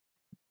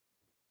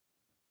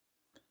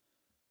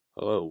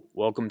Hello,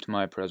 welcome to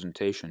my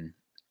presentation,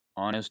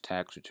 Honest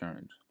Tax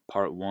Returns,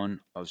 Part 1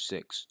 of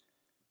 6,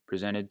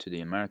 presented to the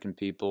American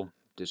people,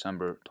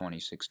 December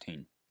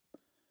 2016.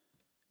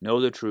 Know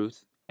the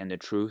truth, and the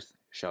truth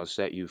shall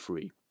set you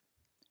free.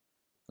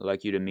 I'd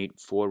like you to meet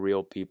 4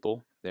 real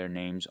people. Their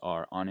names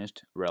are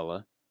Honest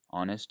Rella,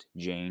 Honest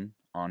Jane,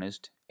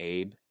 Honest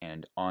Abe,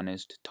 and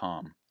Honest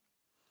Tom.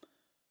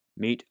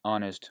 Meet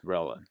Honest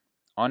Rella.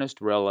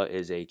 Honest Rella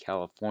is a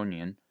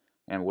Californian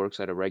and works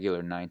at a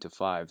regular 9 to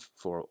 5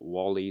 for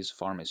Wally's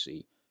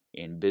Pharmacy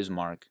in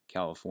Bismarck,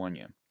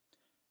 California.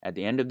 At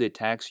the end of the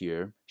tax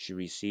year, she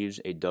receives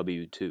a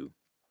W-2.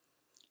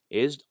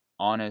 Is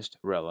Honest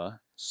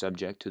Rella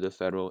subject to the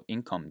federal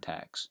income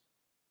tax?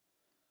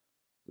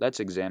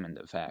 Let's examine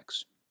the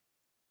facts.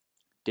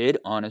 Did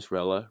Honest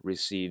Rella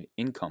receive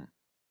income?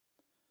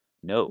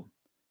 No,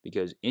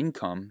 because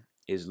income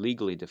is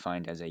legally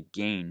defined as a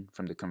gain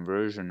from the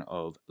conversion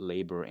of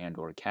labor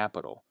and/or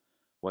capital.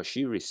 What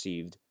she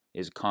received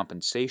is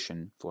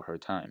compensation for her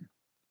time.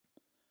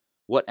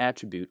 What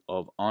attribute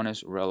of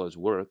Honest Rella's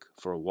work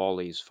for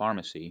Wally's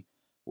Pharmacy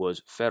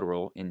was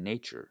federal in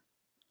nature?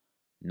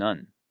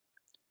 None.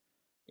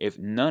 If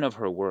none of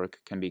her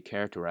work can be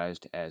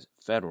characterized as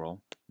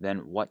federal, then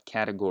what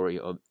category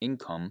of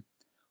income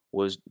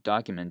was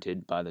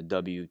documented by the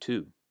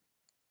W-2?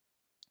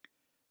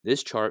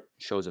 This chart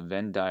shows a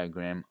Venn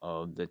diagram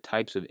of the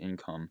types of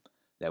income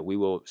that we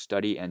will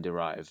study and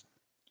derive.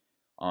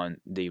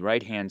 On the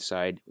right-hand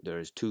side,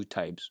 there's 2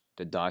 types,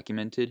 the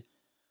documented,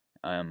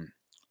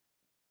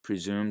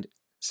 presumed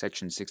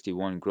Section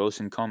 61 gross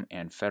income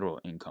and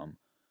federal income.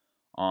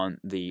 On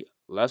the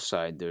left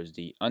side, there's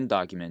the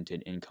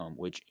undocumented income,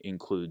 which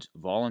includes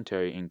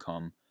voluntary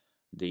income,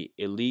 the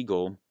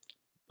illegal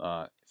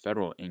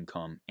federal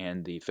income,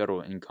 and the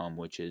federal income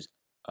which is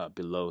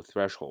below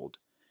threshold.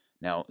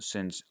 Now,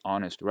 since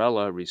Honest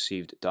Rella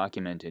received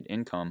documented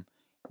income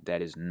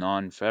that is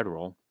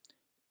non-federal,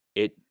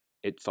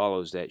 it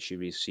follows that she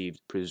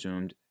received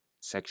presumed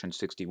Section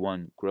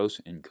 61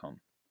 gross income.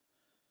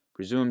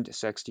 Presumed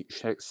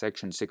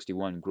Section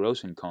 61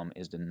 gross income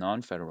is the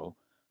non-federal,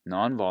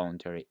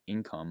 non-voluntary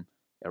income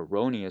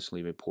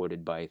erroneously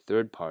reported by a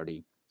third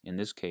party, in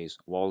this case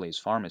Wally's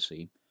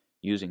Pharmacy,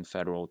 using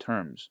federal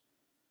terms,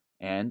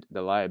 and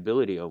the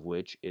liability of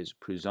which is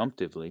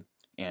presumptively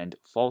and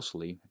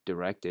falsely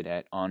directed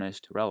at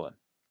Honest Rella.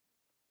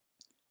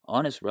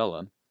 Honest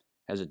Rella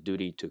has a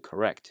duty to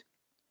correct.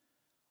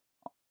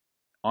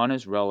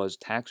 Honest Rella's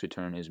tax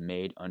return is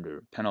made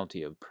under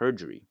penalty of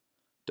perjury.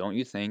 Don't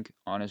you think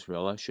Honest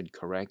Rella should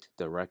correct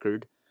the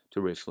record to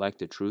reflect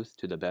the truth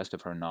to the best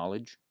of her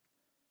knowledge?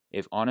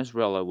 If Honest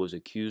Rella was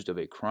accused of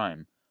a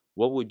crime,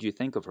 what would you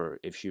think of her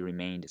if she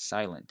remained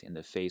silent in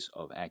the face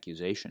of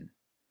accusation?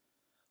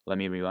 Let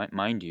me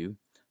remind you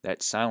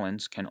that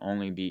silence can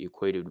only be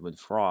equated with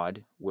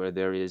fraud where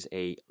there is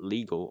a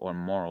legal or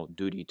moral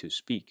duty to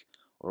speak,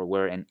 or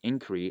where an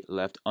inquiry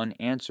left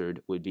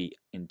unanswered would be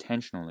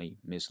intentionally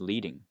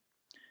misleading.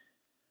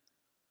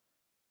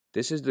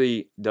 This is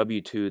the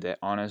W-2 that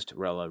Honest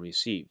Rella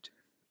received.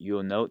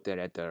 You'll note that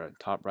at the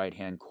top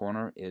right-hand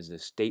corner is the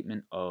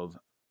statement of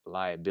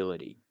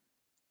liability,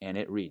 and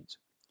it reads,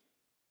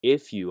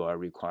 if you are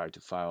required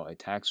to file a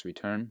tax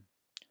return,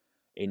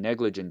 a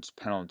negligence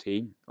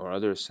penalty or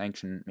other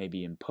sanction may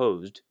be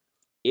imposed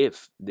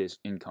if this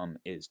income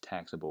is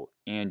taxable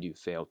and you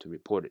fail to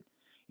report it.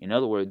 In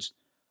other words,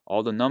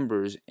 all the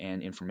numbers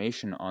and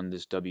information on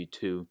this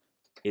W-2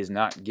 is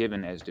not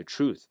given as the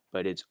truth,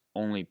 but it's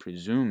only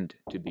presumed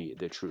to be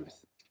the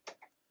truth.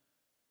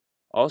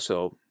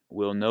 Also,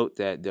 we'll note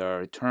that there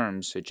are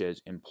terms such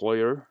as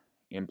employer,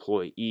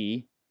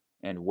 employee,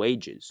 and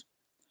wages.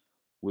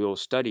 We will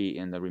study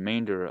in the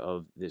remainder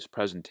of this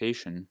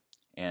presentation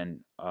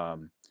and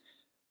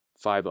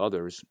 5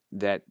 others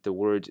that the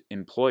words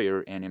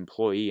employer and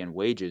employee and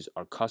wages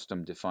are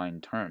custom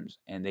defined terms,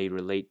 and they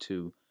relate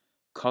to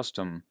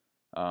custom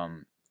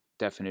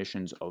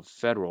definitions of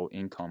federal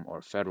income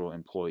or federal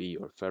employee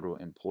or federal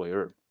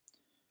employer.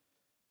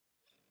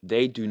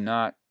 They do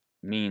not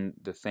mean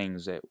the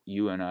things that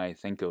you and I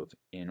think of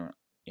in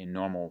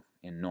normal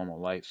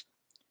life.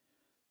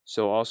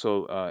 So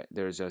also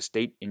there's a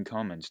state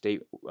income and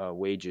state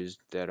wages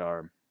that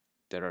are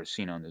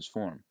seen on this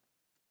form.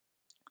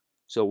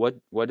 So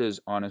what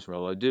does Honest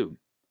Rella do?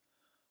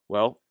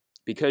 Well,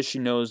 because she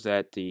knows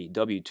that the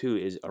W-2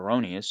 is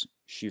erroneous,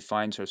 she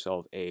finds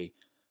herself a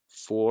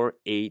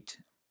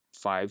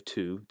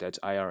 4852, that's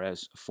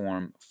IRS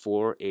form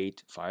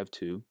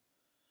 4852,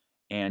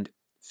 and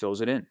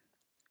fills it in.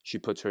 She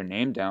puts her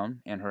name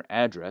down and her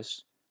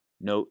address.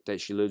 Note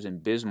that she lives in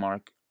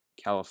Bismarck,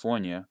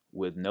 California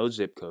with no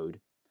zip code,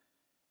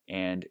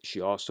 and she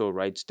also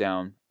writes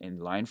down in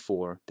line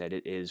 4 that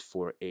it is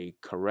for a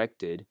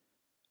corrected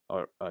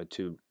or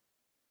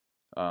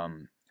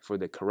for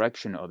the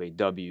correction of a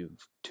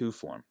W-2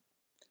 form.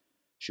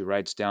 She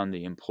writes down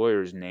the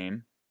employer's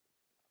name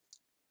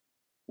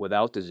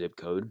without the zip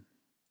code,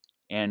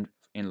 and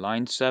in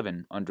line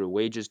 7 under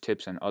wages,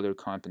 tips, and other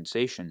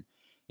compensation,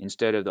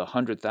 instead of the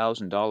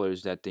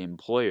 $100,000 that the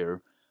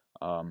employer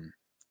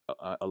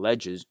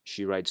alleges,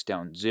 she writes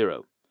down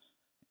 0.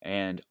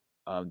 And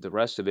the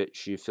rest of it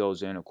she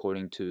fills in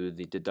according to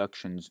the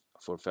deductions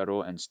for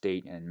federal and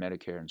state and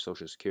Medicare and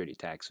Social Security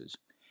taxes.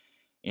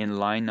 In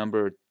line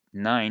number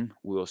 9,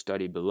 we will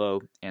study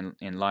below, and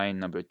in line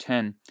number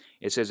 10,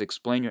 it says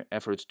explain your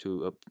efforts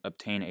to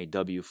obtain a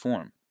W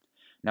form.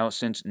 Now,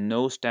 since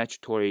no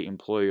statutory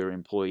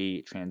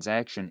employer-employee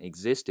transaction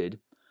existed,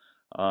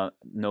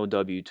 no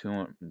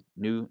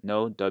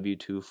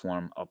W-2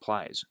 form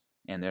applies,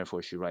 and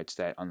therefore she writes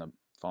that on the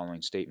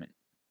following statement.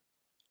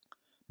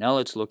 Now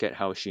let's look at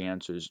how she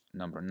answers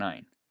number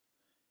 9.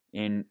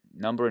 In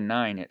number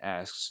 9, it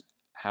asks,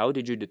 how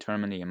did you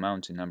determine the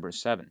amounts in number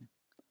 7?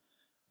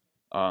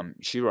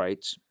 She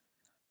writes,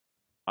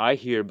 I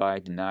hereby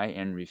deny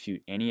and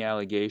refute any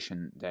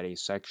allegation that a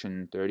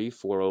Section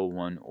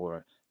 3401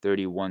 or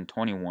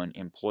 3121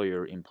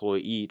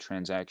 employer-employee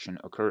transaction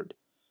occurred.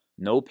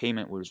 No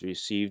payment was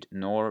received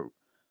nor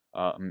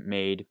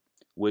made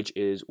which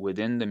is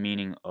within the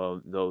meaning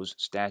of those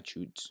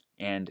statutes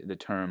and the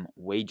term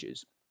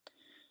wages.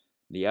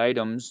 The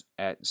items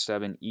at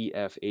 7E,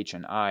 F, H,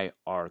 and I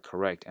are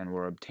correct and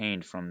were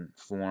obtained from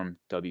Form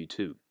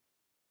W-2.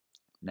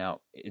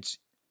 Now, it's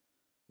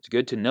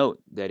good to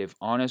note that if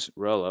Honest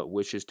Rella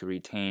wishes to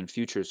retain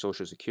future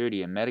Social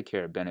Security and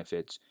Medicare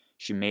benefits,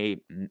 she may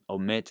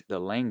omit the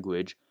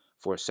language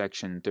for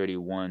Section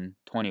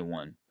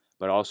 3121,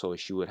 but also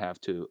she would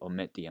have to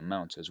omit the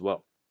amounts as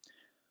well.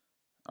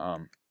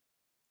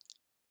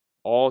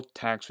 All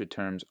tax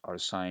returns are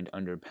signed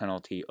under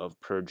penalty of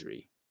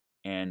perjury,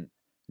 and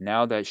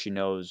now that she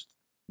knows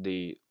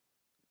the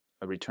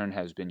return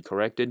has been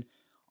corrected,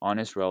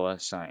 Honest Rella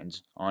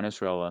signs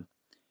Honest Rella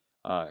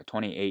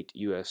 28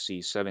 USC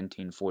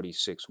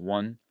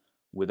 1746-1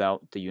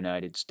 without the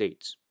United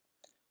States.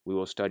 We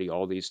will study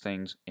all these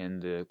things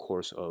in the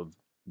course of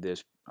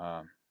this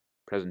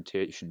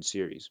presentation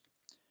series.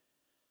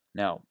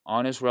 Now,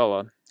 Honest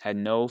Rella had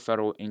no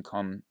federal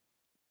income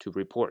to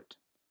report.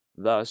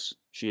 Thus,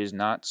 she is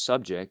not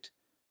subject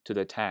to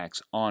the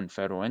tax on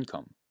federal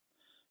income.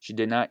 She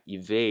did not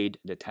evade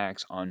the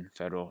tax on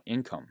federal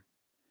income.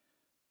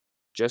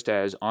 Just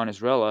as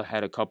Honest Rella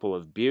had a couple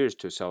of beers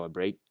to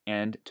celebrate,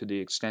 and to the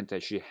extent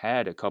that she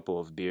had a couple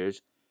of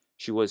beers,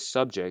 she was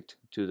subject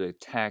to the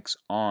tax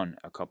on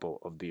a couple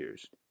of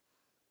beers.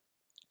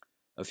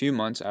 A few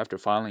months after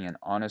filing an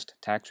honest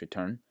tax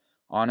return,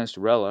 Honest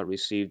Rella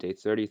received a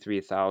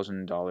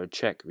 $33,000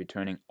 check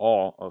returning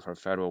all of her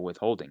federal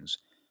withholdings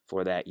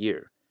for that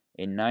year.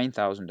 A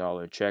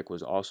 $9,000 check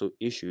was also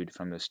issued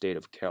from the state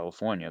of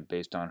California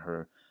based on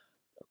her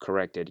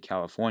corrected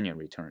California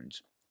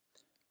returns.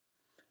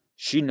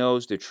 She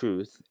knows the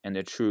truth, and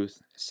the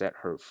truth set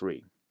her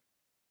free.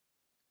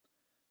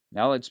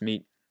 Now let's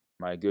meet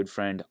my good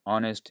friend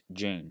Honest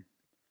Jane.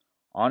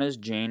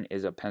 Honest Jane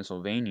is a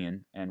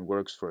Pennsylvanian and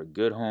works for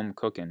Good Home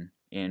Cookin'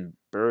 in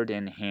Bird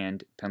in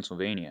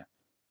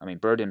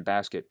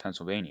Basket,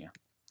 Pennsylvania.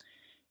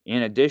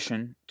 In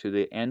addition to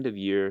the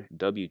end-of-year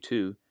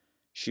W-2,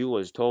 she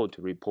was told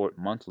to report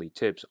monthly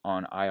tips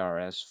on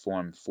IRS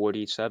Form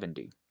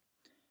 4070.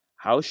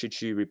 How should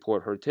she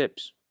report her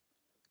tips?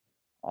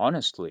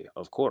 Honestly,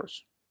 of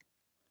course.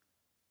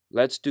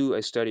 Let's do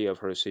a study of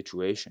her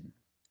situation.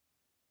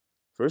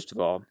 First of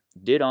all,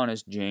 did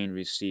Honest Jane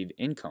receive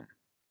income?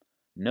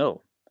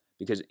 No,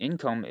 because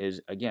income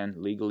is, again,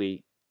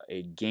 legally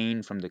a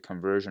gain from the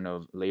conversion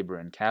of labor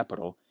and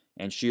capital,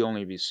 and she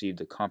only received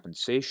the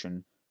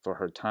compensation for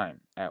her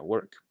time at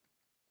work.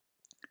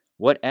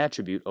 What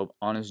attribute of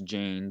Honest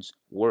Jane's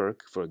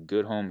work for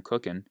Good Home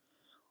Cookin'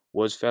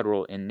 was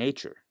federal in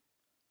nature?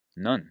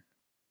 None.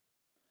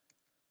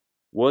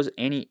 Was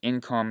any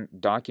income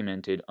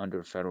documented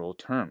under federal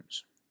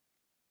terms?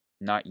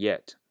 Not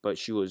yet, but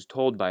she was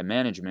told by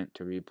management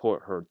to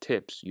report her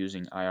tips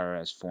using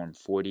IRS Form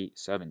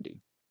 4070.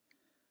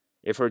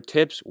 If her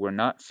tips were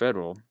not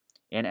federal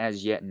and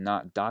as yet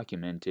not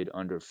documented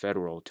under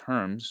federal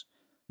terms,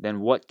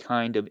 then what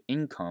kind of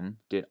income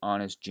did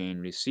Honest Jane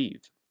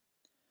receive?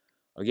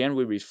 Again,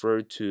 we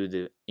refer to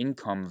the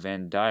income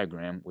Venn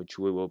diagram, which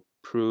we will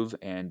prove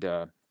and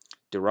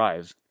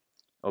derive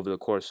over the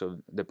course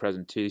of the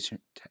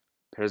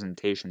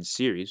presentation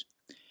series.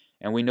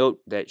 And we note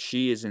that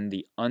she is in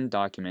the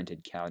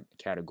undocumented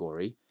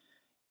category,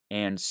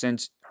 and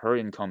since her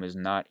income is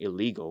not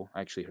illegal,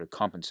 actually her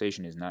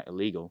compensation is not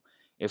illegal,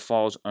 it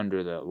falls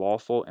under the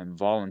lawful and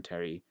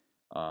voluntary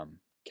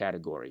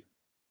category.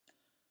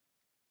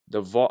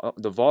 The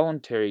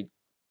voluntary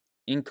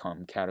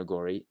income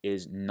category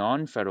is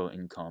non-federal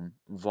income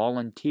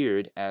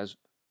volunteered as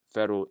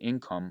federal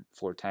income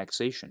for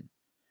taxation.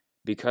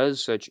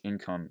 Because such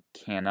income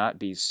cannot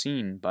be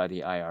seen by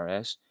the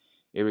IRS,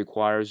 it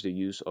requires the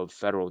use of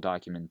federal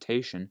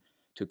documentation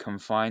to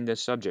confine the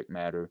subject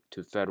matter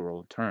to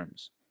federal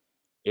terms.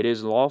 It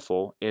is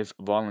lawful if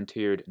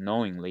volunteered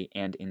knowingly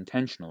and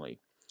intentionally.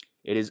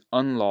 It is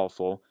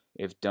unlawful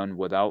if done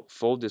without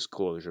full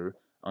disclosure,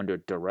 under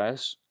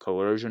duress,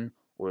 coercion,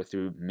 or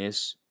through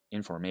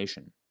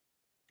misinformation.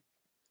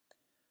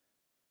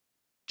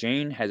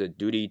 Jane has a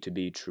duty to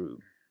be true.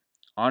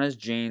 Honest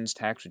Jane's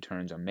tax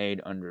returns are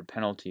made under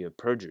penalty of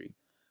perjury.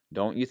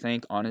 Don't you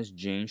think Honest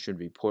Jane should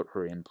report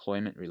her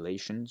employment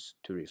relations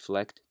to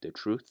reflect the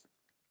truth?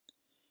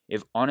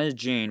 If Honest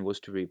Jane was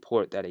to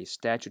report that a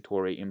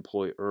statutory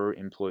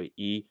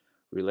employer-employee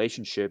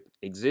relationship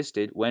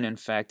existed when in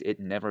fact it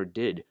never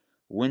did,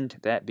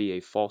 wouldn't that be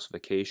a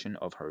falsification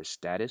of her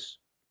status?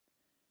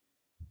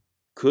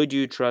 Could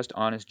you trust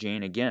Honest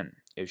Jane again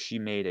if she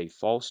made a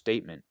false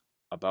statement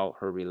about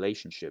her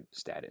relationship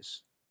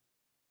status?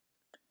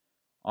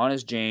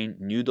 Honest Jane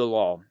knew the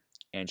law,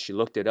 and she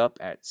looked it up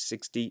at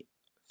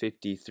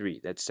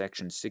 6053. That's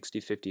section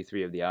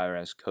 6053 of the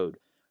IRS code,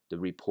 the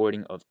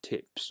reporting of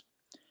tips.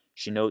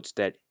 She notes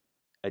that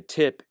a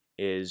tip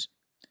is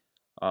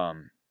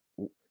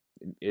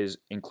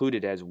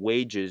included as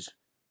wages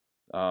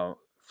in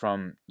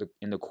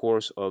the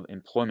course of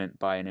employment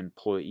by an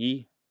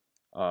employee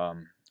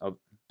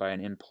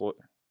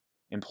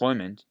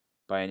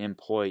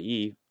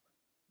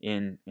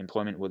in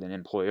employment with an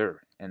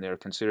employer, and they're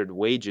considered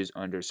wages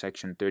under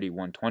section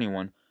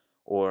 3121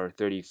 or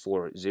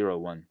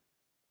 3401.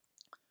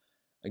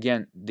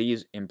 Again,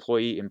 these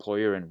employee,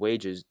 employer, and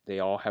wages, they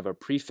all have a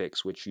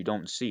prefix which you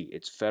don't see.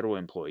 It's federal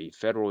employee,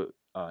 federal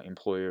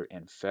employer,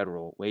 and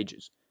federal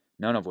wages,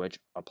 none of which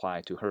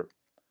apply to her.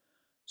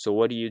 So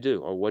what do you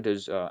do, or what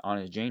does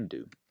Honest Jane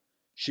do?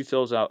 She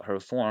fills out her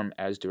form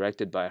as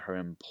directed by her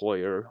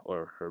employer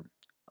or her,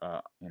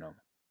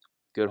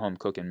 Good Home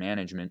Cook and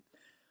Management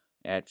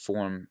at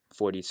Form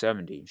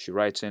 4070. She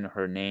writes in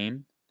her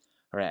name,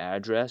 her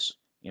address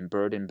in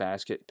Bird and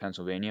Basket,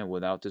 Pennsylvania,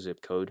 without the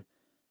zip code,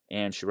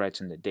 and she writes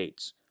in the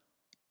dates.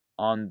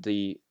 On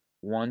the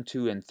 1,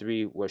 2, and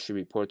 3 where she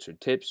reports her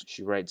tips,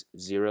 she writes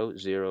 0,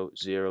 0,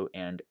 0,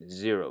 and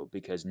 0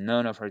 because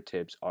none of her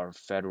tips are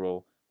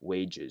federal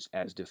wages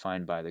as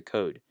defined by the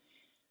code.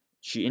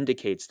 She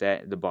indicates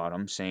that at the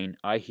bottom, saying,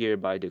 I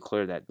hereby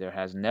declare that there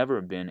has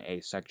never been a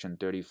Section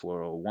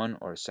 3401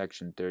 or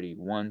Section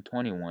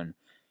 3121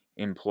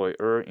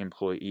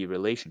 employer-employee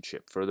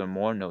relationship.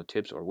 Furthermore, no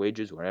tips or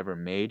wages were ever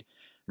made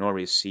nor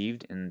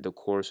received in the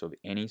course of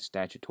any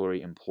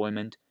statutory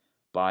employment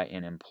by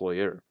an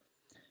employer.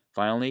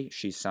 Finally,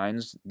 she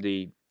signs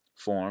the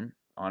form,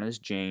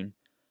 Honest Jane,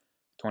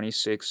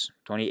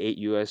 28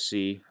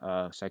 U.S.C.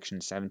 Section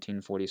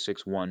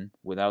 1746(1)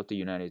 without the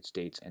United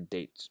States and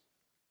dates.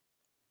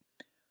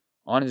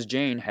 Honest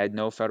Jane had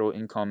no federal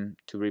income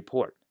to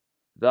report.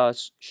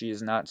 Thus, she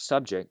is not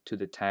subject to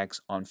the tax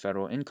on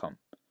federal income.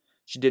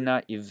 She did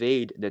not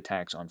evade the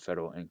tax on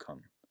federal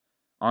income.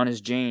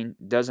 Honest Jane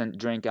doesn't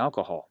drink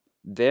alcohol.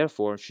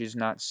 Therefore, she is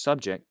not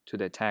subject to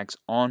the tax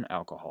on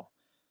alcohol.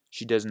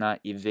 She does not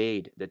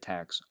evade the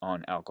tax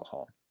on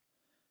alcohol.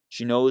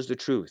 She knows the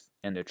truth,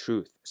 and the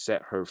truth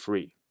set her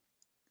free.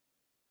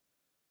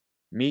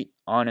 Meet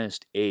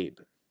Honest Abe.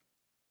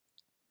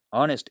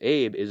 Honest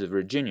Abe is a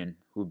Virginian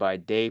who by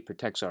day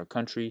protects our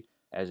country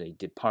as a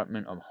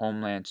Department of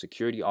Homeland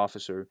Security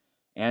officer,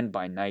 and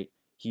by night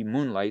he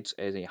moonlights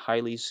as a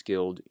highly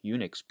skilled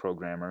Unix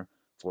programmer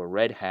for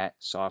Red Hat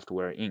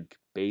Software Inc.,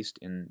 based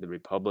in the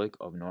Republic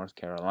of North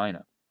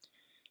Carolina.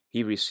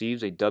 He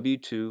receives a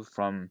W-2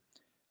 from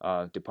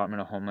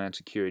Department of Homeland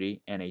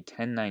Security and a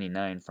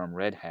 1099 from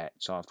Red Hat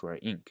Software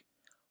Inc.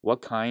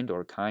 What kind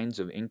or kinds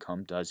of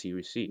income did he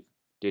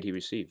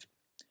receive?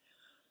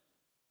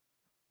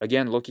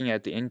 Again, looking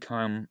at the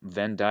income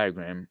Venn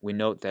diagram, we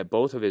note that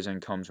both of his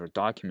incomes are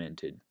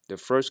documented. The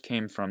first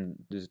came from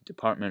the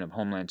Department of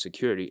Homeland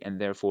Security, and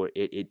therefore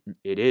it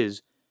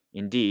is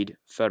indeed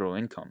federal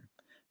income.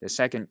 The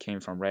second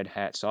came from Red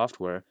Hat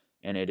Software,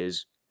 and it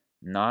is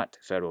not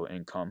federal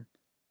income.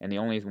 And the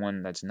only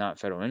one that's not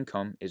federal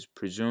income is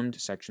presumed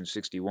Section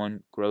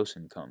 61 gross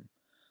income.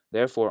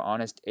 Therefore,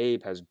 Honest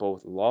Abe has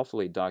both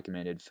lawfully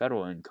documented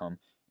federal income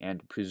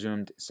and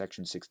presumed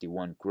Section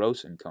 61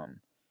 gross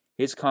income.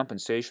 His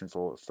compensation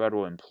for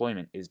federal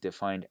employment is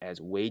defined as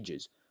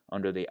wages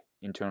under the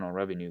Internal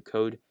Revenue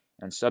Code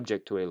and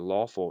subject to a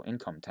lawful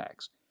income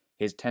tax.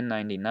 His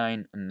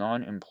 1099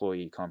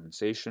 non-employee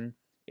compensation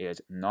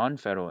is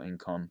non-federal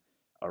income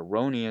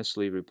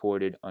erroneously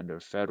reported under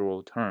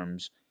federal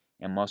terms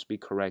and must be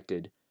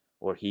corrected,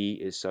 or he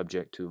is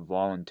subject to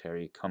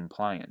voluntary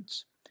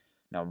compliance.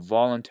 Now,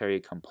 voluntary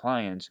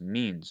compliance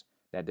means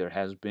that there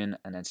has been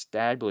an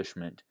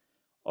establishment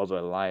of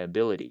a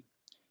liability,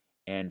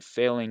 and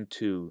failing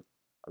to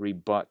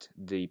rebut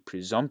the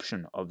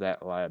presumption of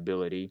that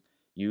liability,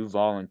 you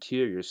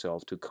volunteer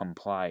yourself to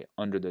comply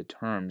under the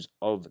terms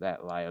of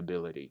that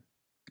liability.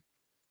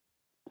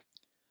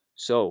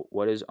 So,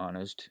 what is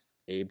Honest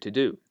Abe to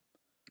do?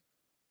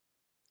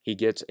 He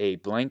gets a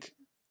blank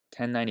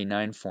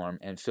 1099 form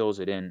and fills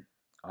it in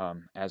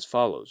as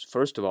follows.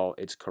 First of all,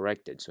 it's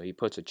corrected, so he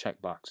puts a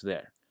checkbox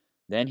there.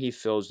 Then he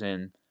fills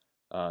in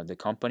the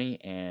company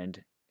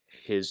and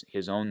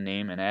his own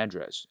name and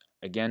address,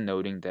 again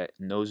noting that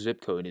no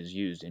zip code is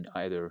used in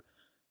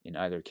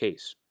either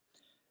case.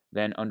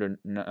 Then under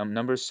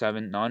number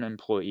 7,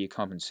 non-employee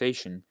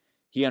compensation,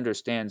 he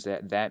understands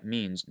that that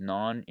means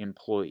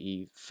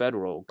non-employee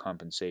federal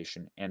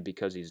compensation, and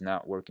because he's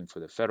not working for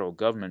the federal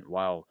government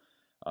while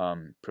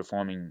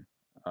performing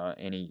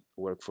any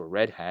work for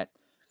Red Hat,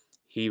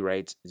 he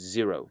writes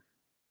zero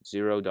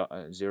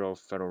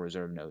Federal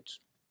Reserve notes.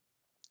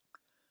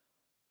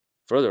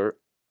 Further,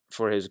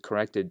 for his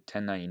corrected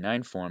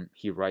 1099 form,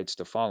 he writes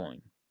the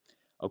following.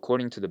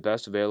 According to the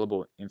best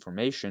available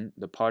information,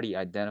 the party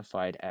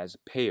identified as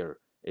payer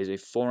is a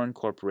foreign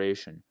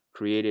corporation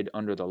created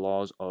under the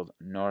laws of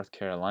North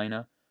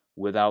Carolina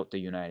without the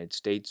United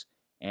States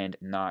and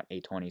not a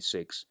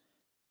 26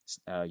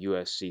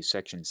 USC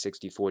Section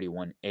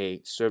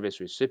 6041A service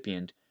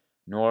recipient,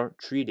 nor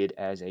treated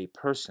as a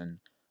person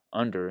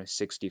under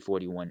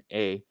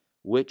 6041A,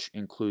 which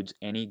includes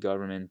any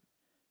government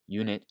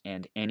unit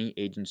and any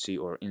agency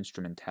or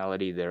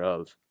instrumentality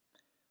thereof.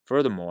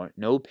 Furthermore,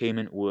 no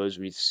payment was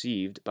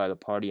received by the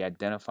party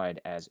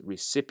identified as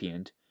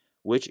recipient,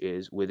 which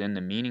is, within the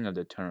meaning of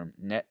the term,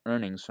 net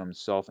earnings from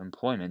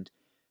self-employment,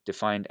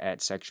 defined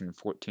at Section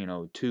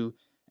 1402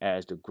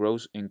 as the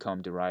gross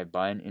income derived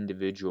by an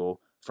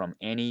individual from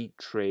any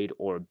trade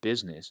or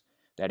business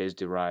that is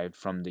derived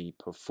from the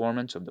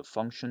performance of the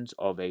functions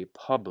of a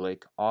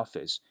public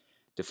office,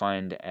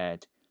 defined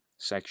at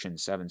Section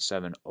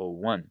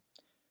 7701,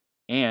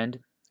 and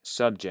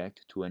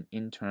subject to an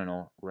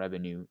internal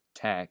revenue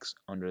tax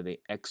under the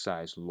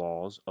excise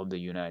laws of the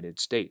United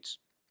States.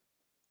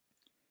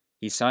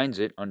 He signs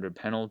it under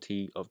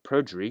penalty of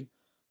perjury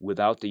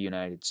without the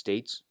United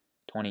States,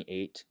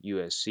 28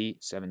 USC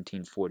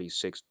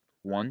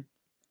 1746-1,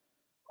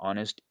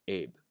 Honest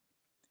Abe.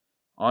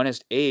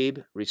 Honest Abe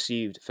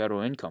received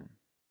federal income,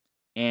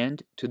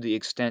 and to the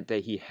extent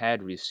that he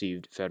had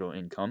received federal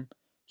income,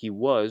 he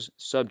was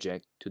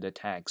subject to the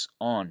tax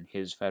on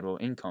his federal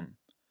income.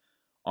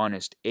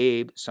 Honest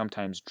Abe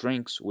sometimes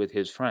drinks with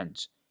his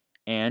friends,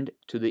 and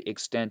to the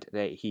extent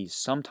that he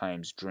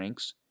sometimes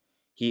drinks,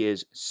 he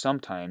is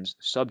sometimes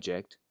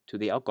subject to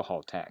the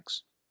alcohol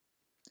tax.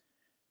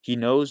 He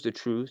knows the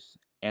truth,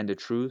 and the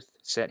truth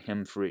set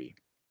him free.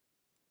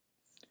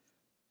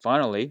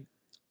 Finally,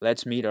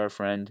 let's meet our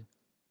friend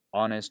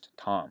Honest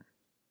Tom.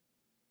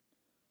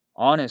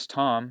 Honest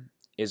Tom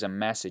is a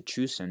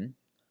Massachusettan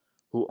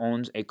who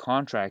owns a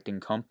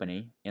contracting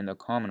company in the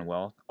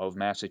Commonwealth of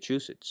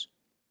Massachusetts.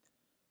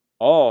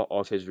 All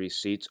of his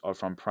receipts are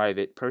from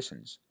private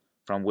persons,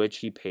 from which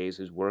he pays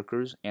his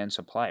workers and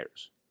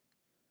suppliers.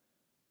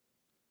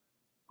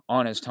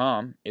 Honest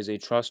Tom is a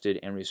trusted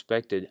and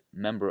respected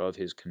member of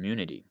his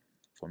community.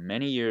 For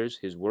many years,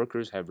 his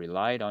workers have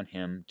relied on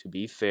him to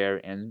be fair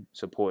and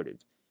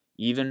supportive,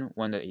 even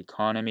when the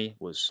economy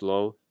was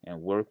slow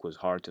and work was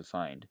hard to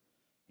find.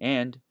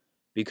 And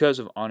because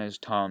of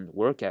Honest Tom's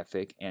work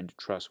ethic and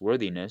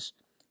trustworthiness,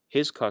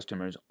 his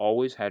customers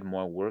always had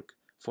more work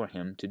for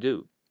him to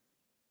do.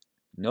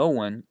 No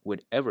one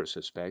would ever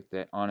suspect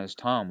that Honest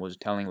Tom was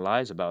telling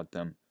lies about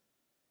them,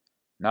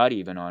 not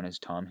even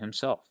Honest Tom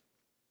himself.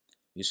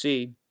 You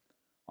see,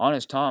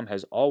 Honest Tom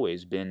has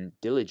always been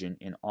diligent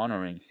in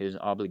honoring his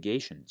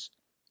obligations,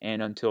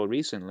 and until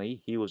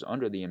recently he was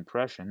under the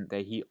impression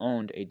that he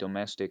owned a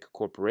domestic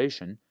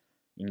corporation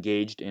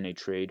engaged in a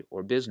trade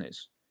or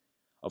business.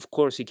 Of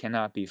course, he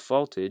cannot be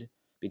faulted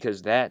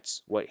because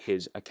that's what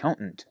his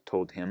accountant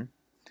told him.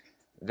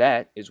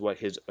 That is what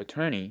his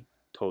attorney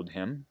told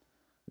him.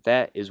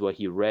 That is what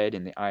he read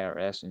in the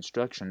IRS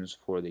instructions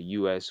for the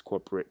U.S.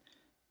 corporate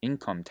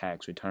income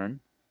tax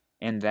return,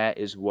 and that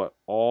is what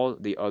all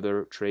the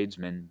other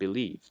tradesmen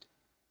believed.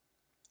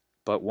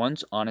 But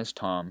once Honest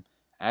Tom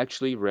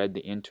actually read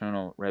the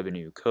Internal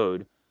Revenue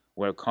Code,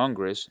 where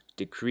Congress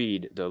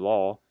decreed the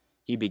law,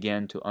 he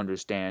began to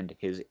understand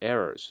his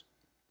errors.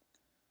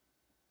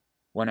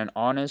 When an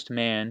honest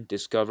man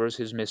discovers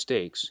his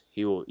mistakes,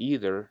 he will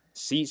either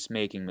cease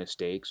making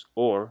mistakes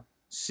or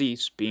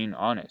cease being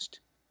honest.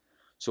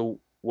 So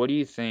what do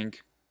you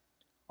think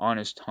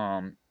Honest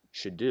Tom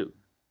should do?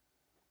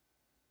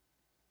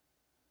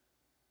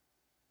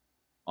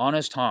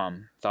 Honest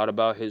Tom thought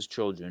about his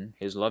children,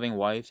 his loving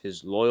wife,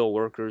 his loyal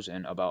workers,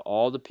 and about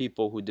all the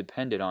people who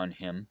depended on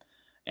him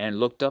and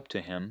looked up to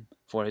him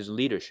for his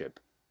leadership.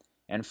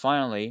 And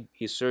finally,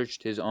 he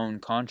searched his own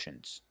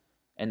conscience,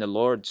 and the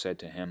Lord said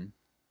to him,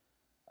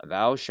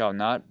 "Thou shalt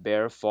not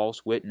bear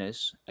false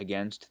witness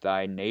against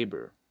thy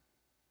neighbor."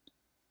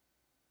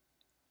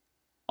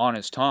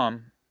 Honest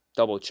Tom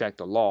double-checked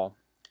the law,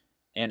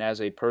 and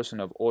as a person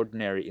of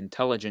ordinary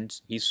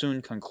intelligence, he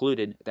soon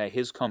concluded that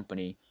his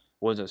company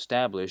was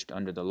established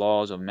under the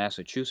laws of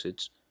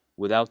Massachusetts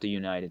without the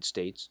United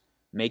States,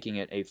 making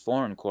it a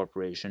foreign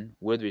corporation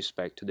with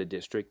respect to the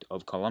District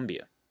of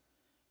Columbia.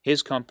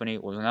 His company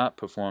was not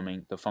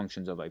performing the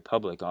functions of a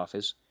public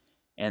office,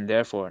 and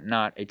therefore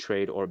not a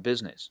trade or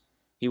business.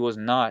 He was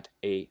not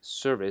a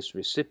service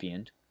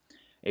recipient,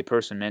 a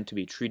person meant to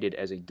be treated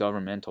as a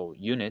governmental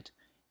unit,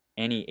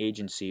 any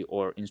agency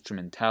or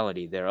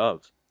instrumentality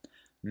thereof.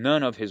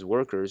 None of his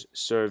workers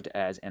served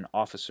as an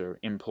officer,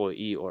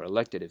 employee, or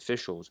elected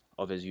officials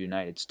of his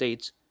United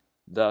States.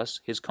 Thus,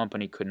 his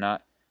company could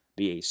not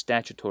be a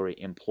statutory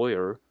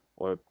employer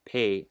or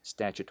pay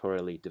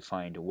statutorily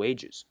defined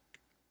wages.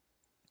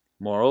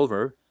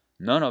 Moreover,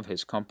 none of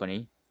his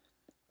company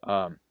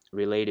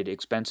related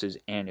expenses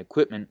and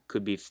equipment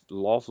could be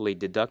lawfully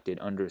deducted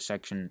under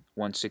Section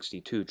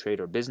 162 trade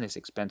or business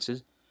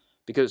expenses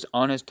because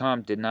Honest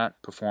Tom did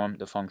not perform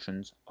the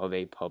functions of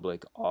a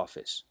public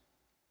office.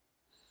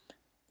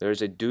 There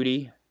is a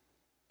duty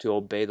to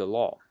obey the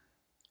law.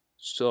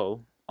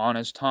 So,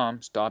 Honest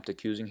Tom stopped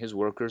accusing his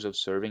workers of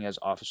serving as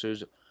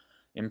officers,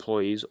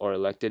 employees, or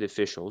elected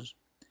officials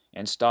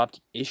and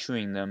stopped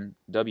issuing them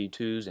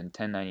W-2s and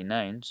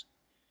 1099s.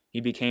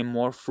 He became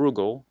more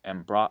frugal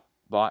and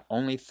bought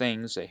only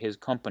things that his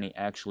company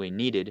actually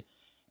needed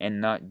and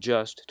not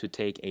just to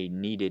take a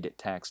needed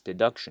tax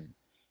deduction.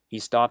 He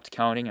stopped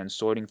counting and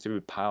sorting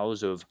through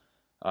piles of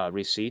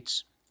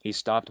receipts. He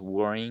stopped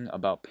worrying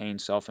about paying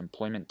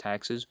self-employment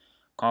taxes,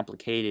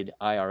 complicated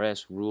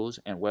IRS rules,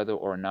 and whether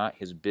or not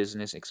his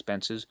business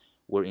expenses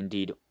were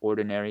indeed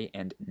ordinary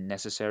and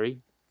necessary.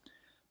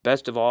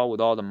 Best of all,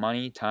 with all the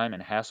money, time,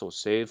 and hassle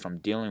saved from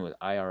dealing with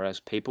IRS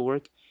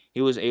paperwork,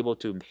 he was able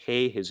to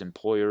pay his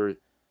employer,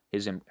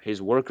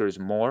 his workers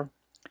more,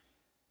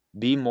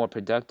 be more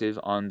productive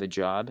on the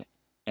job,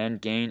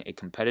 and gain a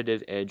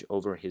competitive edge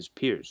over his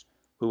peers,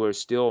 who were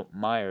still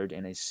mired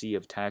in a sea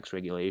of tax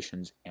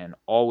regulations and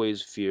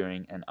always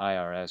fearing an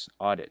IRS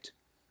audit.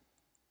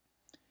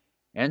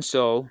 And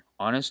so,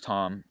 Honest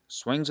Tom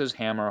swings his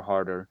hammer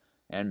harder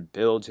and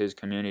builds his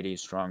community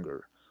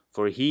stronger.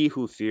 For he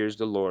who fears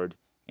the Lord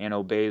and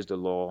obeys the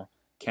law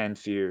can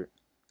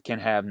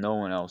have no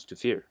one else to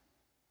fear.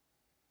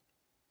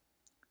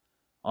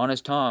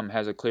 Honest Tom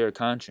has a clear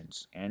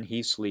conscience, and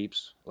he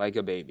sleeps like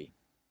a baby.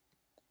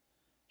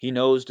 He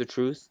knows the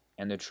truth,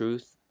 and the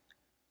truth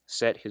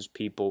set his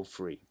people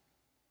free.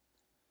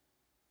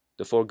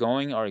 The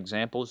foregoing are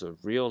examples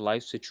of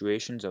real-life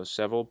situations of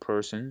several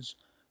persons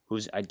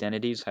whose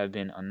identities have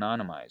been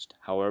anonymized.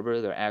 However,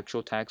 their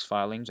actual tax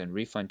filings and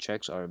refund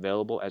checks are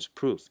available as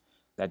proof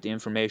that the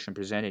information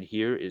presented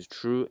here is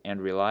true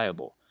and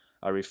reliable.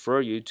 I refer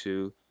you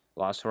to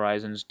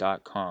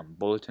LostHorizons.com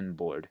bulletin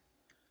board.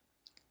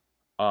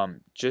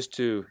 Just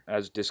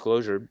as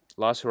disclosure,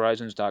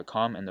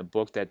 LostHorizons.com and the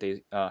book that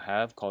they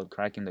have called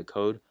Cracking the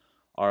Code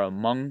are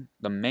among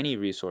the many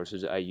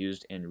resources I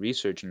used in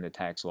researching the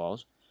tax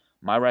laws.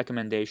 My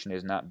recommendation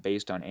is not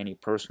based on any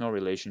personal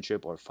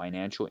relationship or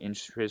financial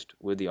interest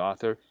with the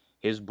author,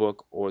 his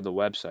book, or the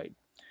website.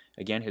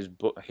 Again, his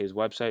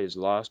website is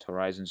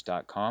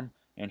LostHorizons.com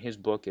and his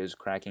book is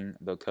Cracking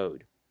the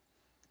Code.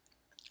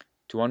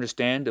 To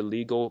understand the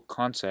legal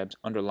concepts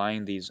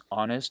underlying these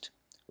honest,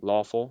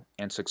 lawful,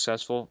 and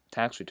successful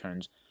tax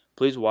returns,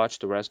 please watch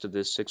the rest of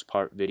this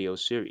 6-part video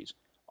series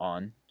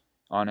on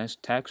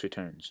honest tax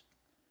returns.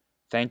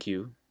 Thank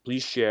you.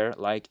 Please share,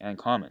 like, and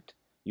comment.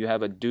 You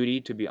have a duty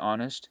to be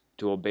honest,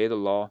 to obey the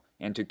law,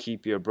 and to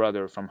keep your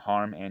brother from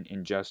harm and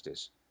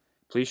injustice.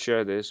 Please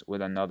share this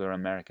with another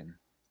American.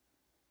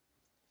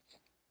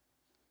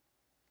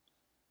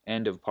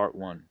 End of part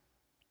 1.